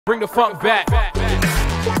Bring the funk back.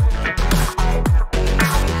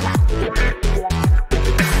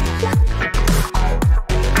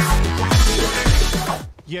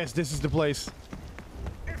 Yes, this is the place.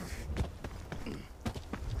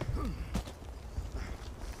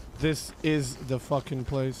 This is the fucking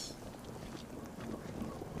place.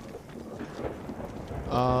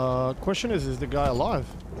 Question is the guy alive?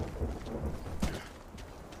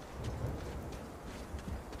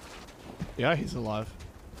 Yeah, he's alive.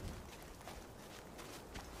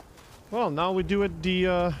 Well, now we do it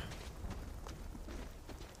the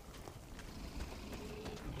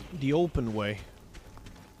open way.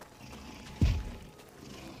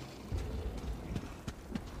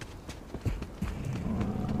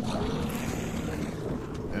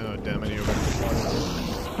 Oh, damn it,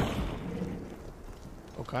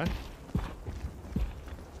 okay.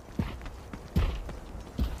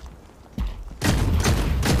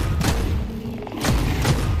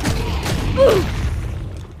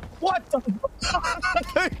 What the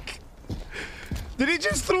fuck? Did he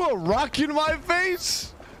just throw a rock in my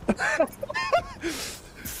face?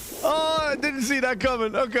 Oh, I didn't see that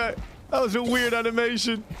coming. Okay. That was a weird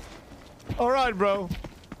animation. Alright, bro.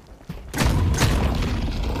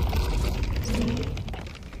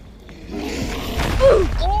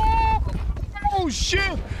 Oh,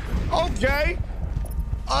 shit. Okay.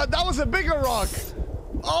 That was a bigger rock.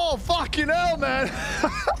 Oh, fucking hell, man.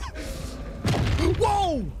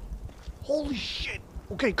 Whoa! Holy shit.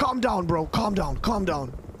 Okay, calm down, bro. Calm down. Calm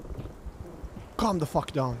down. Calm the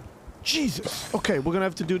fuck down. Jesus. Okay, we're gonna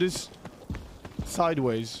have to do this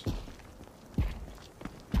sideways.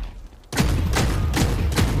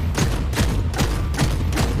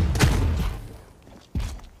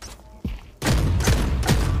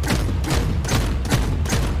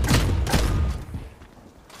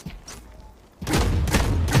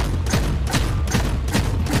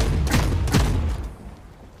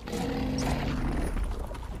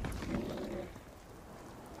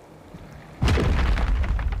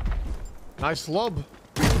 Nice lob.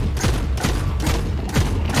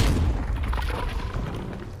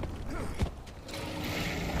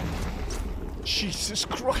 Jesus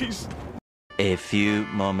Christ. A few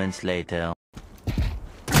moments later.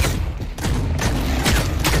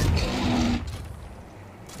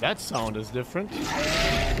 That sound is different.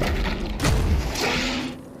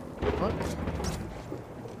 What?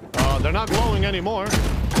 They're not glowing anymore.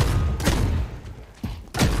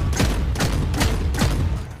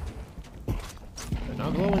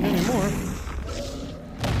 Not glowing anymore.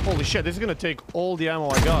 Holy shit, this is gonna take all the ammo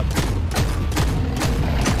I got.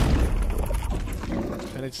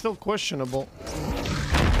 And it's still questionable.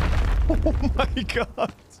 Oh my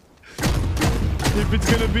god. If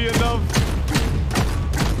it's gonna be enough.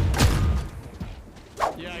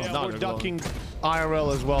 Yeah, we're ducking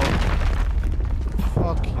IRL as well.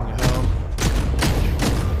 Fucking hell.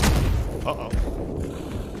 Uh-oh.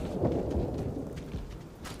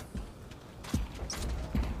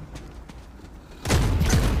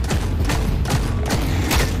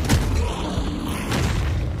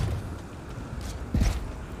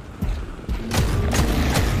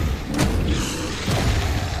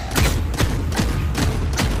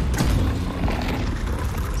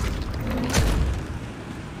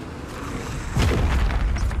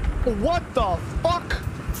 What the fuck?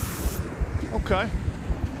 Okay.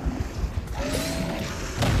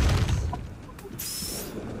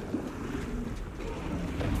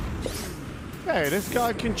 Hey, this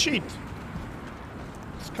guy can cheat.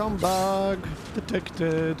 Scumbag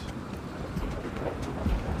detected.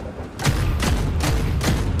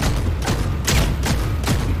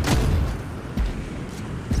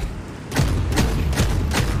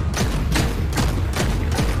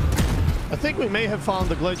 I think we may have found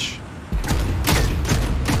the glitch.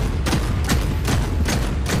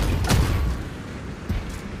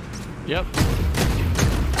 Yep.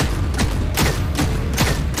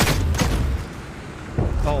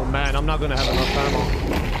 Oh man, I'm not gonna have enough ammo.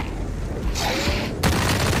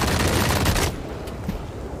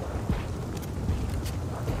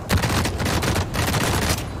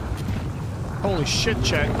 Holy shit,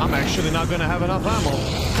 chat. I'm actually not gonna have enough ammo.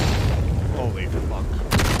 Holy fuck.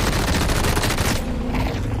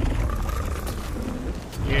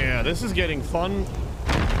 Yeah, this is getting fun.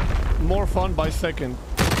 More fun by second.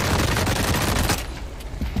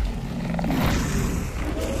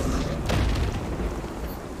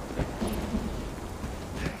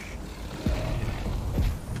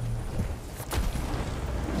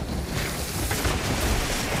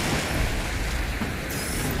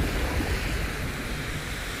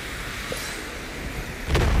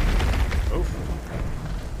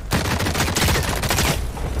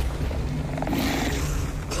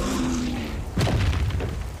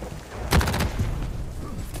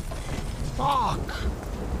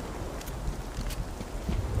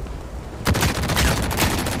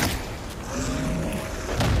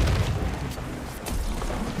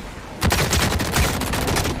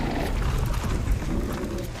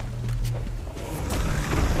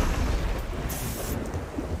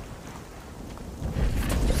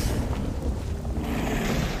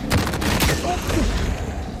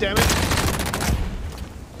 damn it.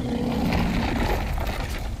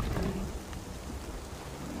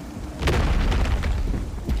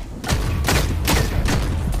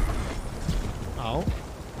 Ow.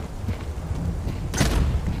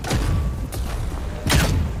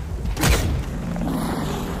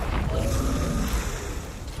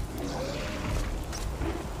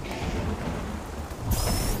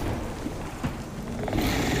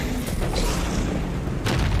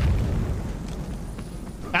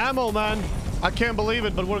 Ammo, man. I can't believe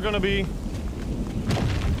it, but we're gonna be...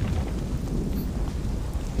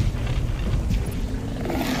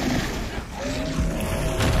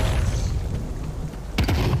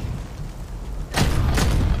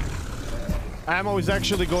 Ammo is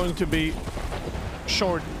actually going to be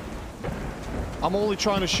short. I'm only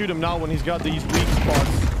trying to shoot him now when he's got these weak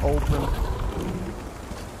spots open.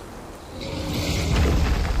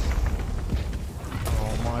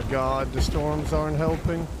 Oh my god, the storms aren't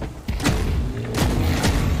helping.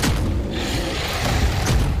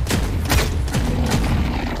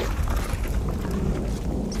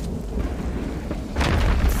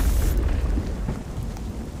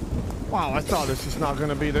 Wow, I thought this is not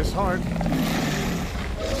gonna be this hard.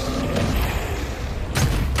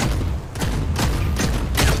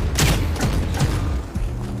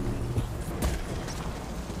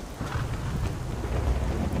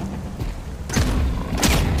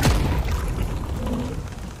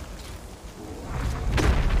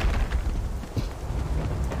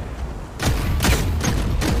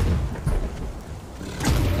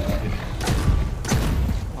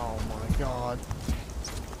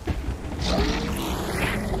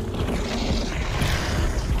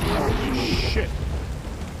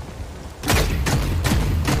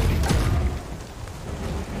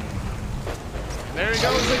 There he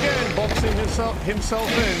goes again, boxing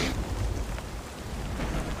himself in.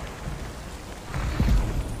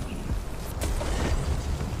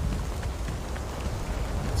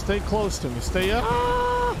 Stay close to me. Stay up.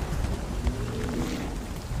 Ah!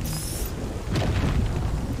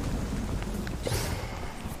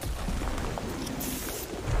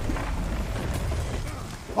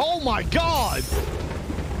 Oh my God!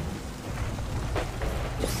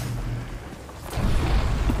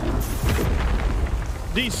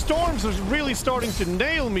 These storms are really starting to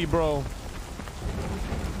nail me, bro.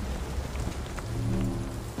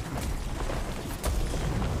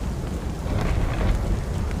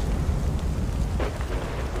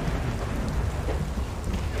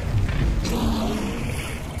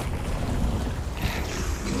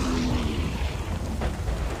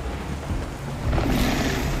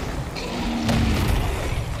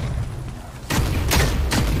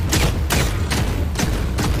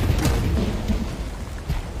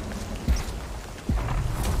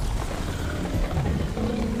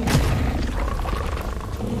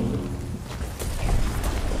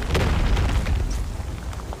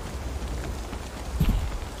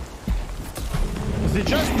 Is it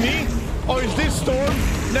just me? Or is this storm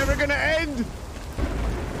never gonna end?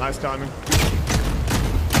 Nice timing.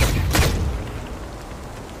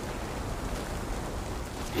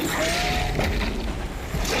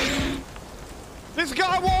 This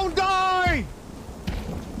guy won't die!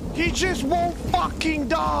 He just won't fucking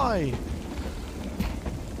die!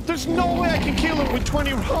 There's no way I can kill him with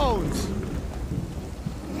 20 rounds!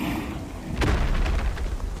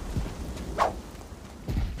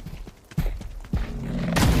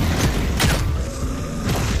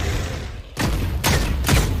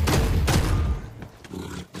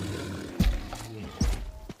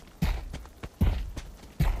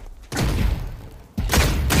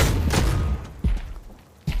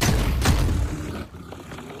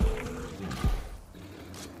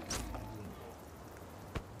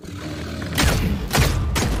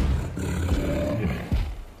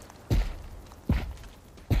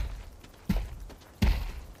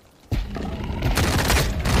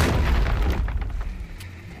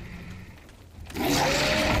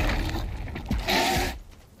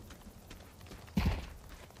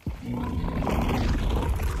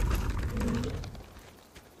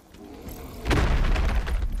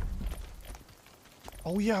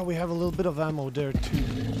 Oh yeah, we have a little bit of ammo there too.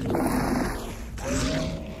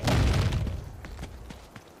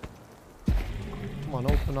 Come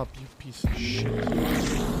on, open up, you piece of shit.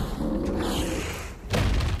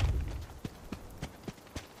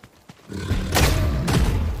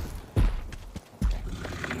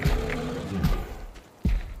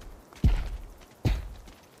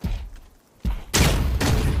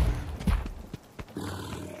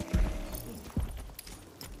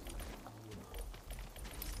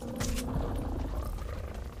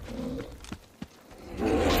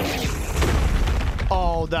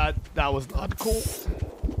 Oh, that was not cool.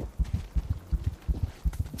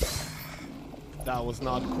 That was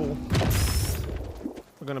not cool.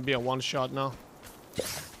 We're gonna be a one shot now.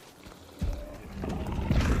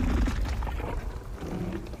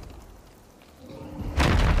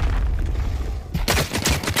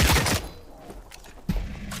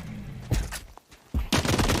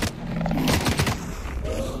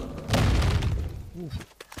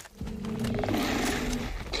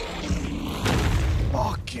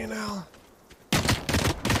 Fucking hell.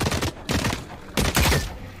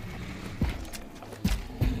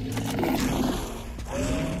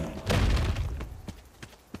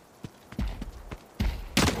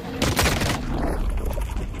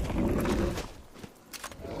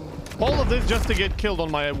 All of this just to get killed on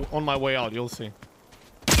my way out, you'll see.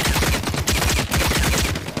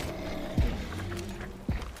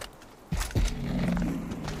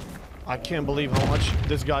 I can't believe how much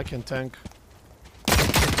this guy can tank.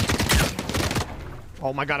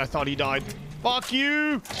 Oh my god, I thought he died. Fuck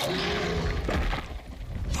you!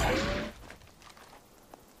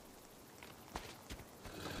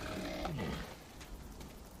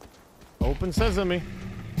 Open sesame.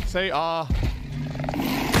 Say ah.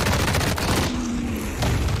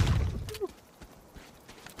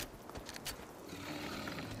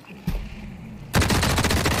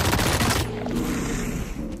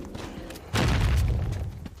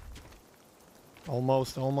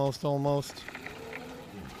 Almost, almost, almost.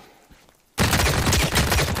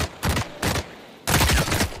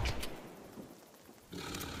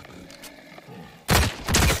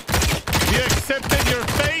 You accepted your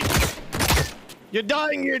fate? You're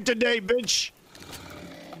dying here today, bitch!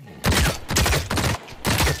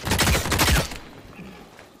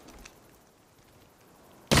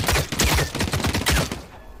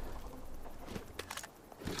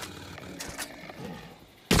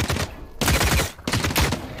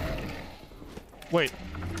 Wait,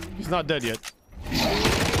 he's not dead yet.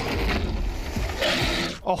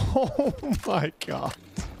 Oh my god.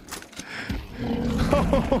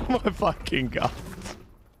 Oh my fucking god.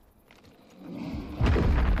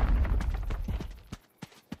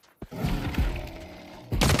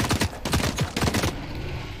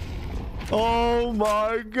 Oh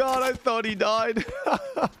my god, I thought he died.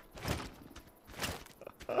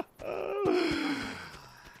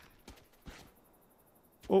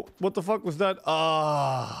 Oh, what the fuck was that?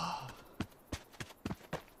 Ah.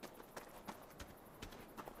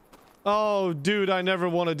 Oh, dude, I never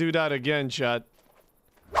want to do that again, chat.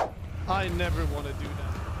 I never want to do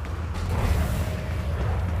that.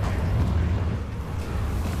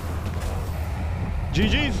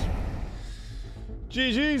 GG's.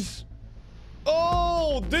 GG's.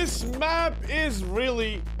 Oh, this map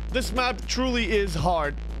truly is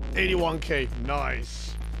hard. 81k,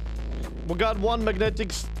 nice. We got one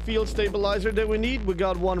magnetic field stabilizer that we need. We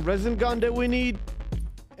got one resin gun that we need.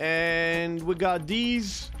 And we got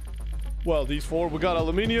these. Well, these four. We got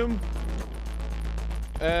aluminium.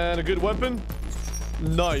 And a good weapon.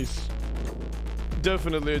 Nice.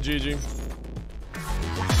 Definitely a GG.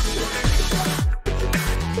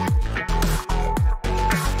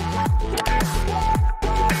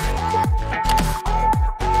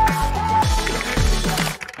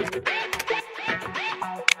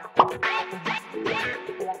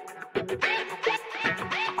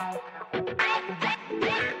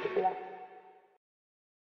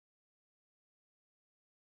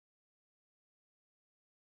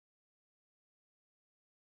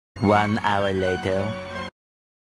 One hour later.